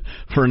ahead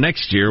for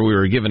next year. We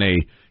were given a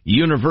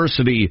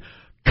university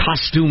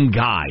costume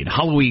guide,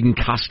 Halloween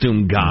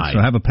costume guide.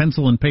 So have a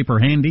pencil and paper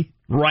handy.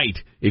 Right.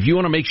 If you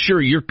want to make sure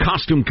your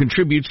costume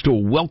contributes to a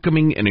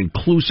welcoming and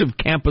inclusive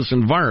campus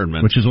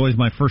environment. Which is always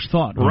my first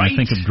thought when I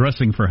think of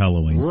dressing for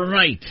Halloween.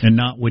 Right. And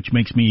not which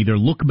makes me either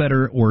look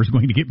better or is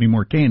going to get me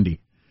more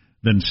candy.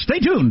 Then stay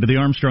tuned to the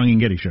Armstrong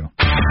and Getty Show.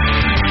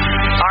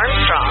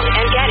 Armstrong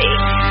and Getty.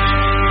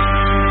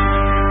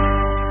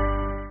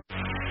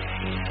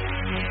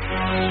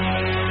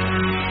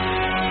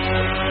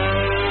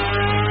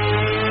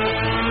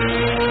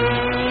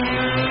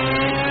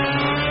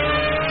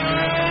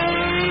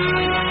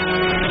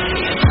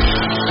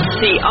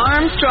 The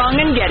Armstrong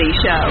and Getty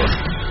Show.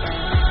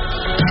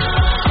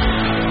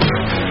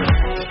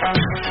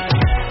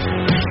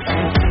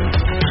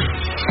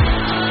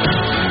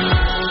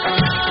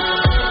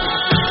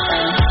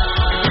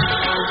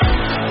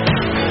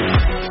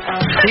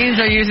 Teens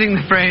are using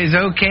the phrase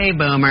 "okay,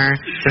 boomer"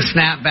 to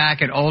snap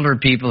back at older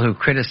people who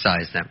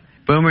criticize them.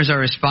 Boomers are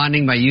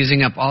responding by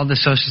using up all the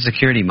Social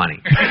Security money.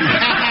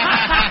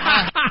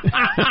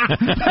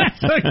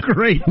 That's a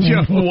great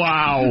joke.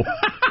 Wow.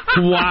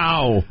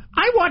 Wow.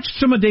 I watched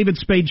some of David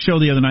Spade's show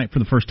the other night for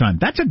the first time.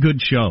 That's a good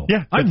show.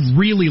 Yeah. I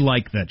really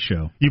like that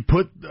show. You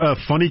put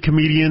funny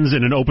comedians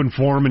in an open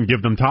forum and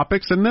give them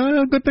topics, and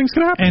good things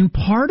can happen. And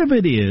part of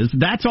it is,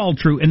 that's all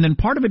true, and then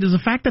part of it is the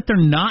fact that they're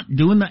not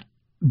doing the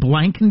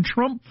blank and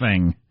Trump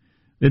thing.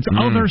 It's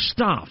other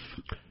stuff.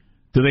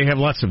 Do they have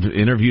lots of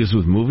interviews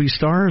with movie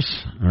stars,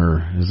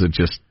 or is it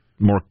just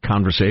more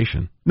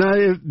conversation? No,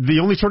 the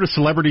only sort of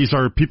celebrities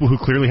are people who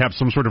clearly have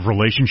some sort of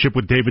relationship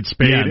with David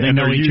Spade, they and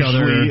know they're each usually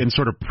other in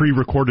sort of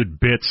pre-recorded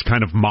bits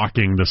kind of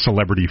mocking the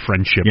celebrity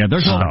friendship. Yeah,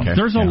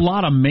 there's a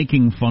lot of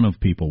making fun of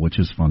people, which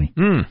is funny.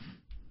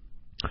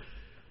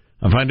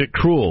 I find it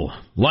cruel,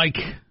 like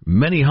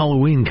many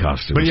Halloween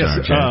costumes. But yes,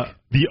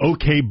 the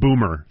 "okay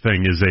boomer"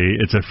 thing is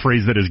a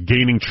phrase that is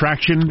gaining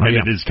traction, and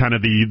it is kind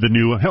of the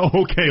new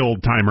 "okay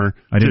old timer."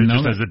 I didn't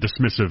know just that. as a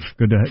dismissive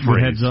Good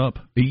phrase. heads up.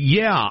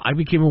 Yeah, I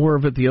became aware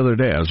of it the other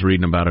day. I was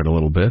reading about it a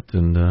little bit,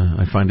 and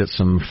I find it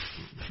some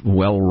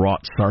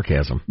well-wrought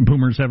sarcasm.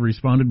 Boomers have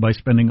responded by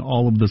spending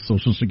all of the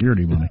Social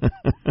Security money.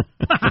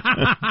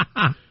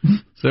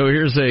 So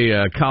here's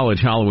a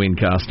college Halloween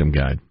costume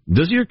guide.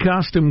 Does your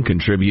costume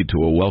contribute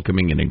to a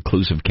welcoming and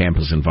inclusive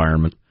campus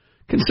environment?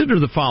 Consider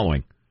the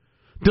following.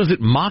 Does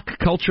it mock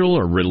cultural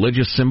or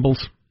religious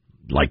symbols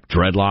like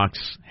dreadlocks,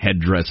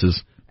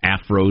 headdresses,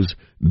 afros,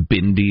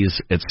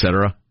 bindis,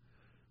 etc.?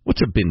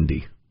 What's a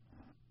bindi?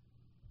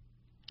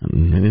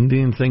 An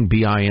Indian thing,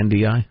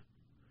 B-I-N-D-I?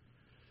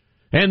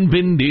 And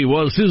Bindi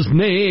was his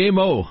name.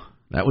 Oh,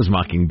 that was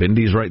mocking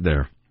bindis right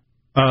there.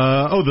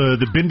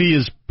 The bindi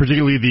is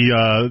particularly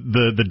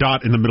the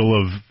dot in the middle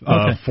of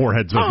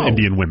foreheads of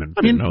Indian women.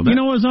 You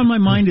know what's on my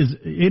mind is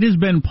it has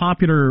been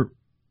popular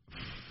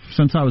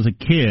since I was a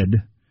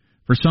kid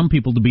for some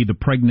people to be the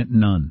pregnant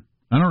nun.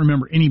 I don't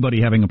remember anybody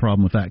having a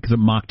problem with that because it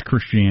mocked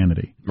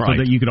Christianity. Right.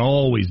 So that you could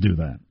always do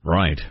that.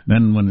 Right.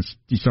 Then when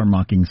you start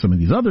mocking some of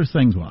these other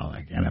things, well,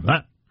 I can't have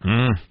that.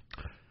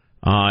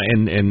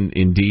 And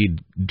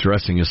indeed,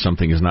 dressing as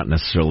something is not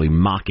necessarily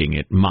mocking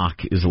it. Mock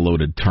is a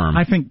loaded term.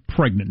 I think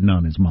pregnant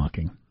nun is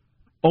mocking.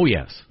 Oh,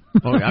 yes.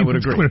 Oh, I would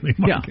agree. Clearly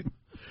mocking.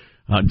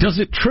 Yeah. Does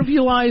it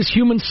trivialize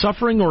human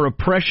suffering or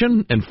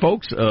oppression? And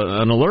folks,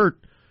 an alert.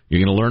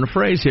 You're going to learn a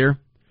phrase here.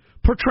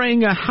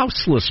 Portraying a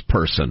houseless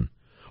person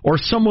or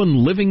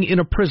someone living in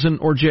a prison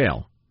or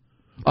jail.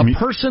 A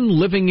person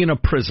living in a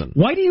prison.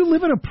 Why do you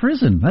live in a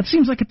prison? That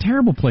seems like a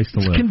terrible place to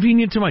live. It's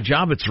convenient to my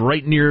job. It's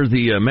right near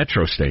the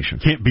metro station.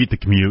 Can't beat the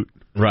commute.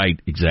 Right,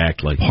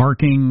 exactly.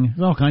 Parking,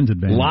 all kinds of A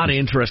advantages. lot of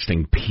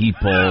interesting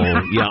people.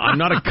 Yeah, I'm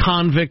not a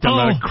convict. I'm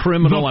not a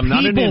criminal. I'm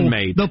not an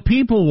inmate. The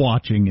people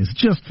watching is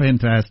just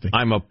fantastic.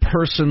 I'm a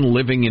person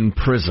living in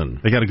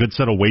prison. They got a good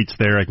set of weights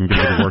there I can get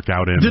to work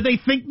out in. Do they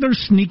think they're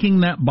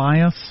sneaking that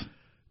by us?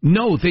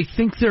 No, they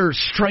think they're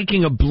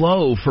striking a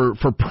blow for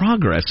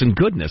progress and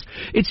goodness.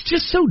 It's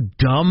just so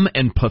dumb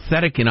and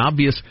pathetic and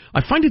obvious.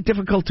 I find it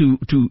difficult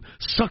to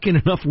suck in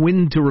enough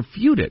wind to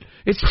refute it.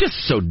 It's just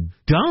so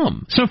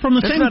dumb. So from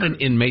the That's not an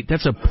inmate.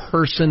 That's a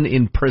person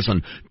in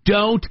prison.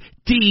 Don't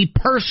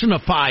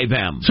depersonify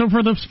them. So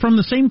from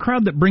the same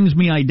crowd that brings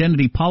me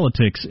identity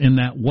politics, in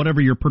that whatever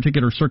your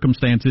particular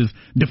circumstance is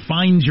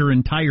defines your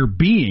entire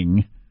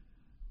being,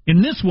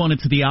 in this one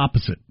it's the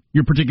opposite.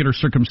 Your particular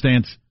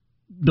circumstance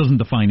doesn't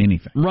define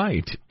anything.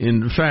 Right.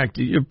 In fact,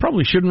 you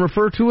probably shouldn't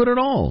refer to it at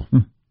all.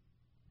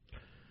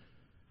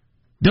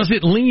 Does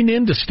it lean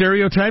into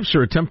stereotypes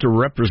or attempt to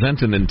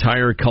represent an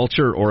entire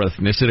culture or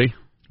ethnicity?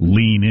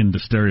 Lean into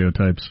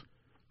stereotypes.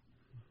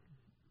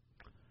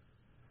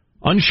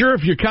 Unsure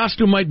if your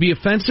costume might be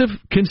offensive?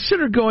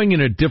 Consider going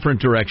in a different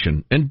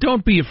direction, and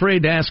don't be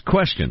afraid to ask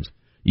questions.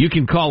 You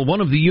can call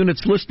one of the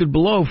units listed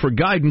below for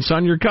guidance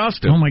on your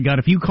costume. Oh, my God.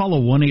 If you call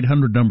a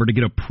 1-800 number to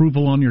get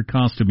approval on your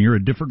costume, you're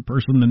a different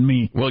person than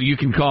me. Well, you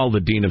can call the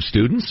Dean of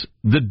Students,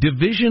 the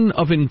Division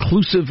of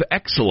Inclusive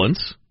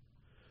Excellence.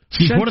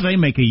 Geez, what do they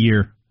make a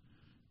year?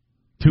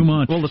 Too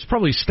much. Well, there's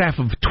probably a staff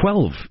of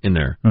 12 in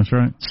there. That's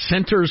right.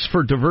 Centers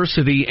for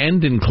Diversity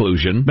and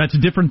Inclusion. That's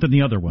different than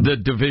the other one. The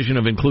Division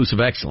of Inclusive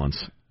Excellence.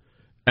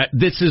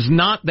 This is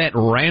not that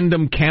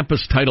random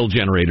campus title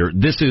generator.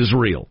 This is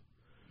real.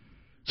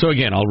 So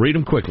again, I'll read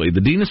them quickly. The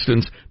Dean of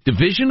Students,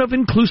 Division of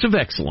Inclusive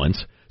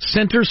Excellence,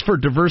 Centers for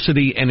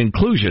Diversity and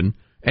Inclusion,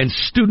 and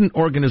Student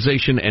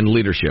Organization and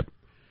Leadership.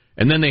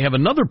 And then they have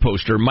another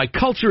poster, My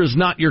culture is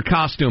not your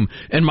costume,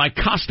 and my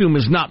costume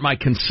is not my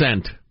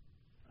consent.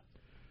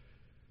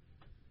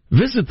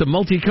 Visit the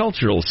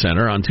Multicultural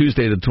Center on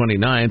Tuesday the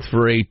 29th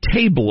for a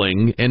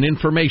tabling and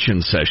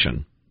information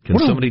session. Can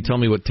somebody tell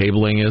me what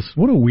tabling is?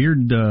 What a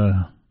weird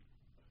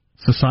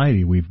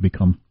society we've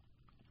become.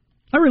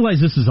 I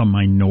realize this is a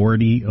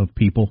minority of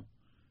people,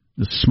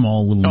 this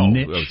small little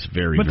niche. Oh, it's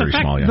very, but very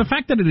small, yeah. The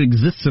fact that it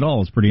exists at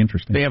all is pretty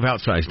interesting. They have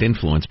outsized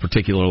influence,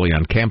 particularly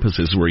on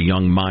campuses where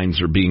young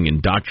minds are being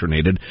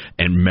indoctrinated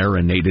and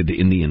marinated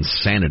in the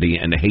insanity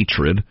and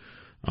hatred.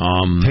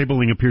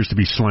 Tabling appears to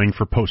be slang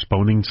for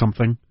postponing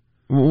something.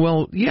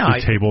 Well, yeah.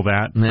 Table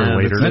that for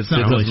later. That's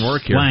not really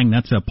slang.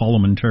 That's a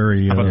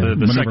parliamentary... How about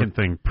the second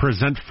thing?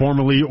 Present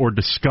formally or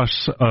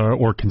discuss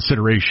or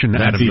consideration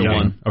at a meeting.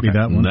 One. Okay.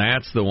 That one.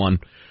 That's the one.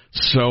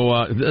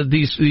 So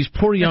these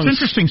poor young... It's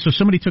interesting. So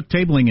somebody took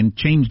tabling and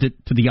changed it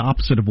to the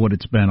opposite of what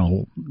it's been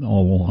all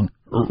along.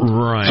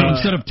 Right. So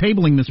instead of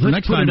tabling this for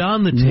next time,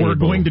 on the table. We're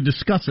going to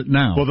discuss it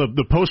now. Well,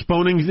 the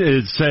postponing,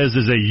 it says,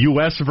 is a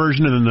U.S.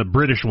 version, and then the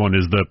British one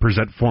is the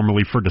present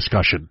formally for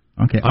discussion.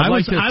 Okay. I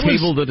like to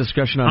table the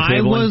discussion on tabling.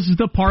 I was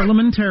the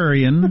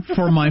parliamentarian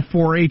for my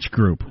 4-H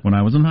group when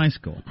I was in high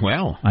school.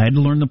 Well. I had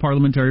to learn the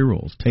parliamentary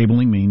rules.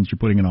 Tabling means you're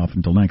putting it off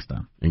until next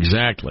time.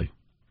 Exactly.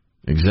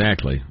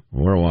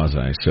 Where was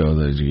I? So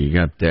you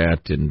got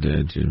that, and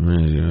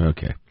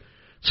okay.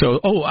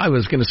 So, I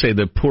was going to say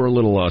the poor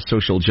little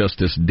social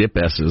justice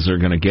dip-esses are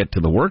going to get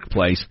to the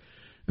workplace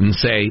and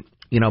say,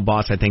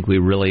 boss, I think we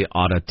really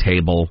ought to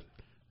table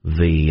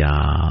the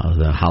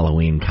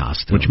Halloween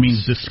costumes. Which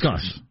means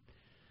discuss.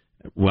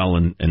 Well,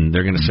 and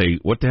they're going to say,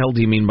 what the hell do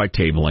you mean by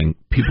tabling?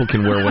 People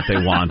can wear what they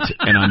want,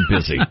 and I'm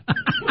busy.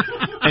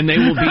 And they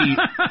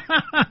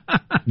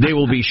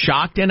will be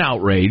shocked and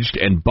outraged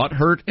and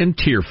butthurt and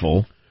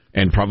tearful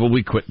and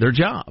probably quit their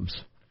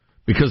jobs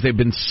because they've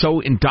been so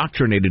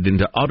indoctrinated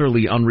into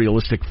utterly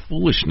unrealistic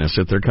foolishness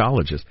at their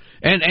colleges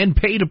and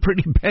paid a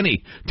pretty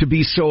penny to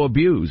be so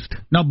abused.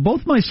 Now,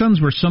 both my sons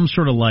were some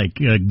sort of like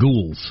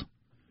ghouls.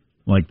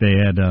 Like they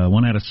had,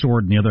 one had a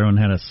sword and the other one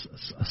had a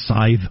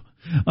scythe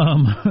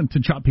to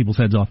chop people's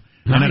heads off.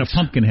 Nice. One had a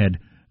pumpkin head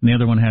and the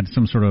other one had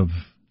some sort of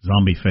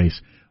zombie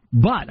face.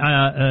 But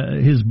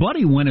his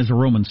buddy went as a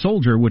Roman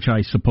soldier, which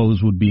I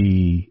suppose would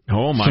be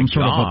some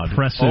sort of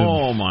oppressive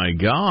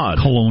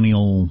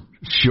colonial...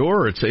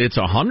 Sure, it's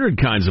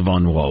 100 kinds of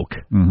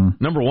unwoke. Mm-hmm.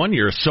 Number one,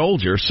 you're a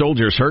soldier.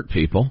 Soldiers hurt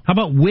people. How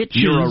about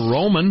witches? You're a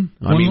Roman.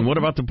 I mean, what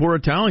about the poor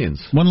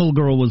Italians? One little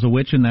girl was a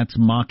witch, and that's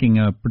mocking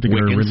a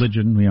particular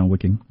religion.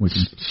 Wiccan.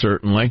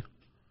 Certainly.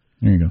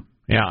 There you go.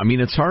 Yeah, I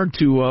mean, it's hard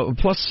to...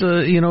 plus,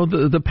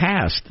 the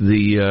past,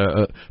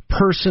 the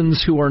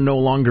persons who are no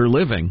longer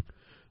living...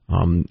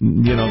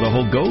 the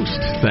whole ghost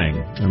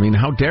thing. I mean,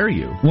 how dare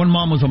you? One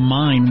mom was a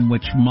mime,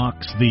 which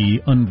mocks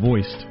the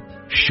unvoiced.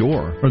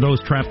 Sure. Or those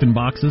trapped in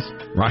boxes.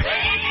 Right.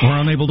 Or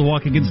unable to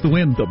walk against the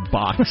wind. The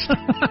box.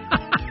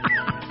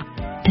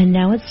 And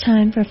now it's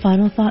time for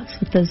final thoughts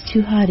with those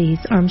two hotties,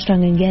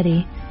 Armstrong and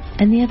Getty,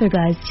 and the other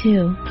guys,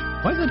 too.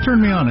 Why does that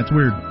turn me on? It's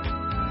weird.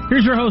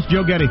 Here's your host,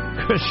 Joe Getty.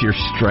 Because you're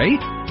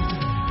straight?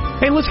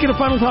 Hey, let's get a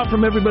final thought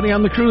from everybody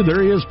on the crew.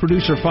 There he is,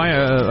 producer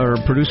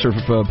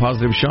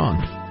Positive Sean.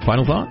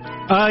 Final thought?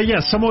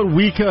 Yes, somewhat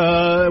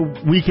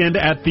weekend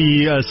at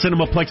the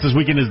Cinemaplex this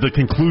weekend is the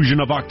conclusion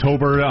of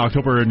October.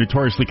 October,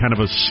 notoriously kind of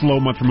a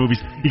slow month for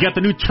movies. You got the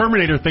new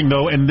Terminator thing,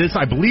 though, and this,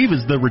 I believe,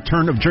 is the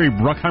return of Jerry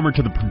Bruckheimer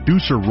to the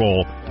producer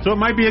role. So it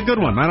might be a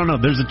good one. I don't know.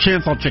 There's a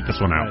chance I'll check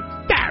this one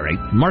out. All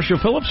right. Marshall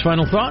Phillips,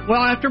 final thought?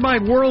 Well, after my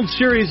World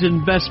Series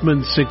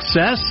investment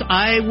success,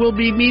 I will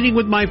be meeting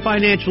with my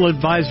financial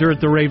advisor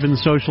at the Raven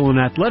Social and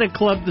Athletic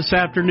Club this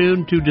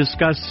afternoon to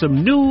discuss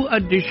some new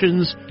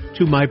additions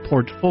to my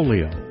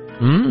portfolio.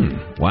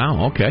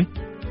 Wow, okay.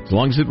 As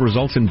long as it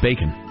results in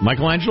bacon.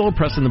 Michelangelo,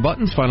 pressing the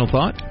buttons, final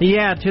thought?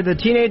 Yeah, to the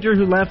teenager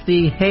who left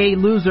the "Hey,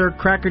 loser,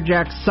 Cracker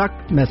Jack suck"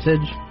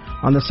 message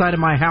on the side of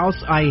my house,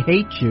 I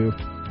hate you.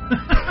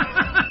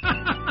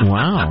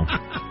 Wow.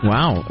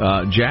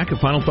 Jack, a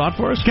final thought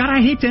for us? God,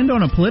 I hate to end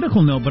on a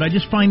political note, but I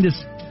just find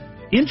this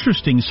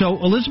interesting.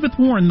 So Elizabeth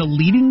Warren, the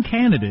leading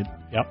candidate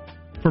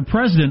for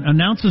president,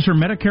 announces her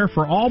Medicare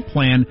for All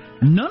plan.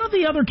 None of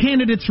the other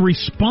candidates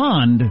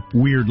respond,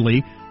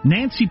 weirdly.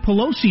 Nancy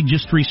Pelosi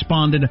just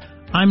responded,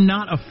 "I'm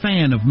not a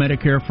fan of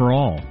Medicare for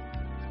All."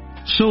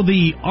 So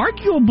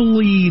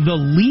arguably the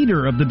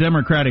leader of the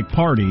Democratic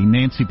Party,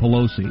 Nancy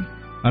Pelosi,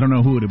 I don't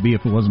know who it would be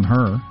if it wasn't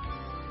her.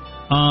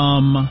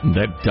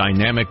 That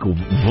dynamic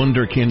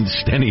wunderkind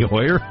Steny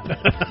Hoyer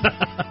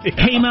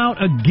came out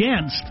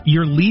against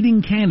your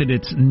leading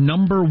candidate's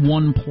number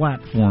one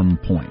platform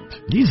point.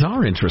 These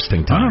are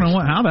interesting times. I don't know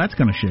how that's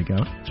going to shake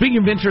out. Speaking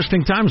of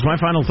interesting times, my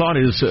final thought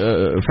is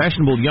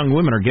fashionable young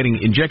women are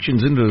getting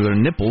injections into their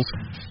nipples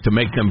to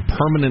make them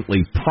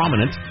permanently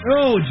prominent.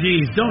 Oh,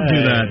 geez, don't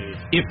do that.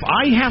 If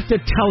I have to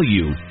tell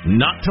you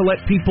not to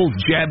let people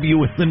jab you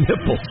with the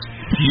nipples,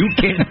 you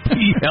can't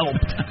be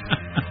helped.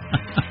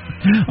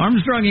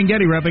 Armstrong and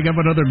Getty wrapping up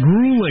another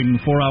grueling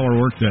 4-hour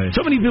workday.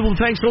 So many people,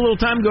 thanks for a little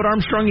time. Go to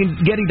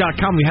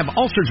ArmstrongandGetty.com. We have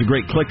all sorts of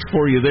great clicks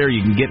for you there.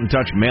 You can get in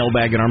touch,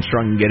 mailbag at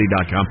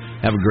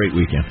ArmstrongandGetty.com. Have a great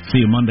weekend.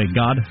 See you Monday.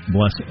 God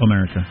bless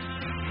America.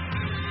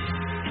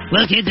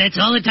 Well, kids, that's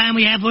all the time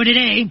we have for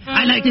today.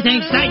 I'd like to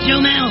thank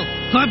Sideshow Mel,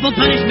 Corporal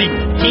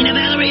Punishment, Tina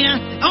Ballerina,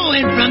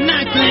 and from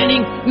Knots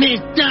Landing, Miss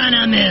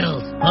Donna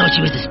Mills. Oh,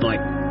 she was a sport.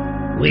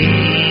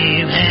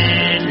 We've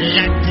had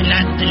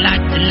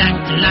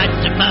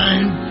lots of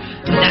fun.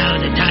 Now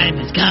the time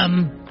has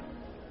come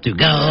to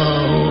go.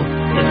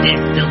 If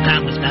this still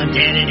was found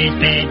dead in his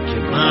bed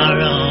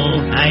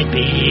tomorrow, I'd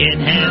be in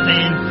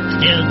heaven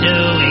still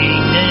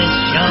doing this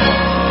show.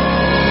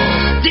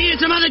 See you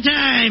some other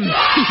time.